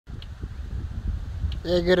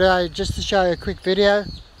Yeah, good day. Just to show you a quick video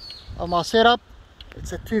of my setup.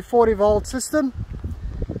 It's a 240 volt system.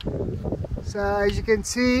 So as you can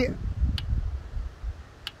see,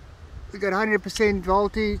 we got 100%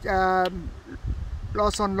 voltage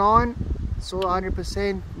loss on line. It's all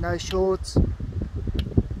 100%, no shorts.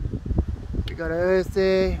 We got earth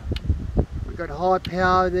there. We got high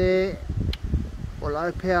power there, or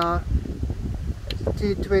low power. It's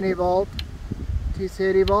 220 volt,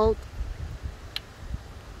 230 volt.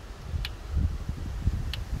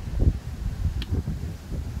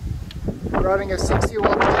 Running a 60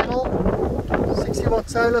 watt panel, 60 watt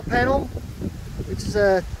solar panel, which is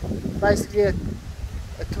basically a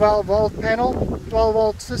 12 volt panel, 12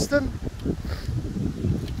 volt system.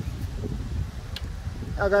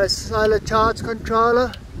 I've got a solar charge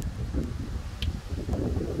controller,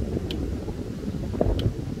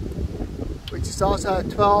 which is also a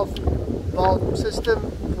 12 volt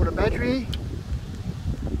system for the battery.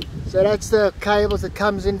 So that's the cables that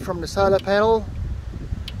comes in from the solar panel.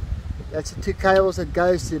 That's the two cables that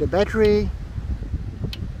goes to the battery,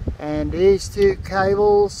 and these two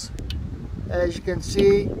cables, as you can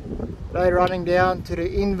see, they're running down to the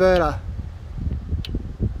inverter.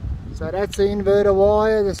 So that's the inverter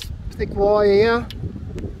wire, this thick wire here,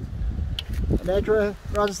 and that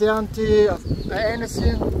runs down to the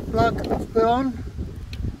Anderson plug I've put on,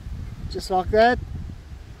 just like that,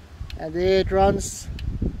 and there it runs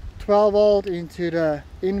 12 volt into the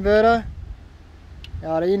inverter.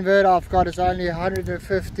 Now the inverter I've got is only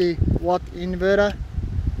 150 watt inverter,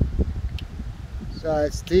 so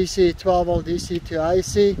it's DC, 12 volt DC to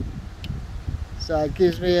AC, so it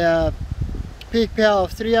gives me a peak power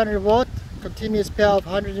of 300 watt, continuous power of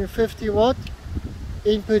 150 watt,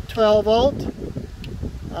 input 12 volt,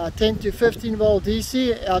 10 to 15 volt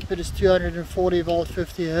DC, output is 240 volt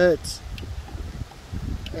 50 hertz.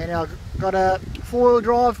 And I've got a 4-wheel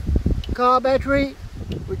drive car battery,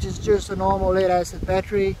 which is just a normal lead acid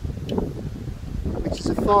battery, which is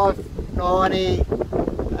a 590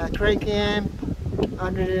 cranking amp,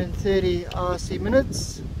 130 RC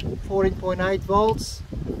minutes, 14.8 volts,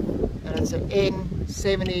 and it's an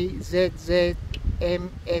N70ZZ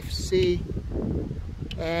MFC,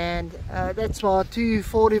 and that's my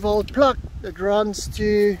 240 volt plug that runs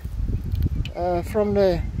to from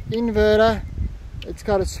the inverter. It's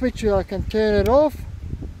got a switch where I can turn it off.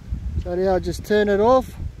 So now I just turn it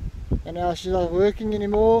off, and now it's not working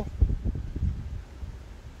anymore.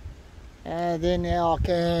 And then now I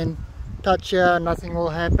can touch her, nothing will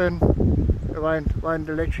happen. It won't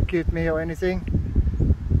electrocute me or anything.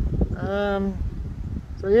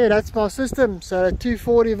 So yeah, that's my system. So a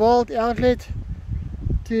 240 volt outlet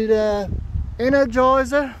to the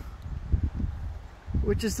energizer,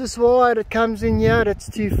 which is this wire that comes in here. That's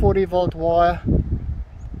 240 volt wire.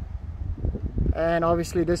 And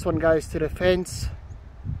obviously this one goes to the fence,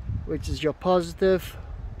 which is your positive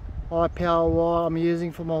high power wire I'm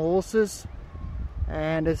using for my horses.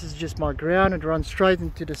 And this is just my ground. It runs straight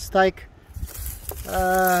into the stake,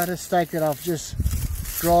 the stake that I've just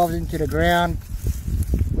driven into the ground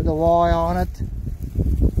with a wire on it,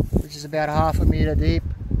 which is about 1/2 meter deep.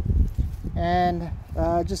 And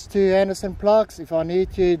just 2 Anderson plugs. If I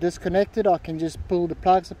need to disconnect it, I can just pull the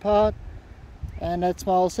plugs apart. And that's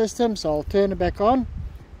my whole system, so I'll turn it back on.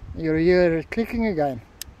 You'll hear it clicking again.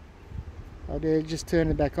 I'll just turn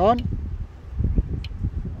it back on,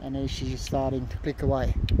 and then she's just starting to click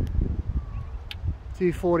away.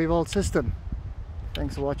 240 volt system.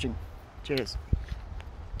 Thanks for watching. Cheers.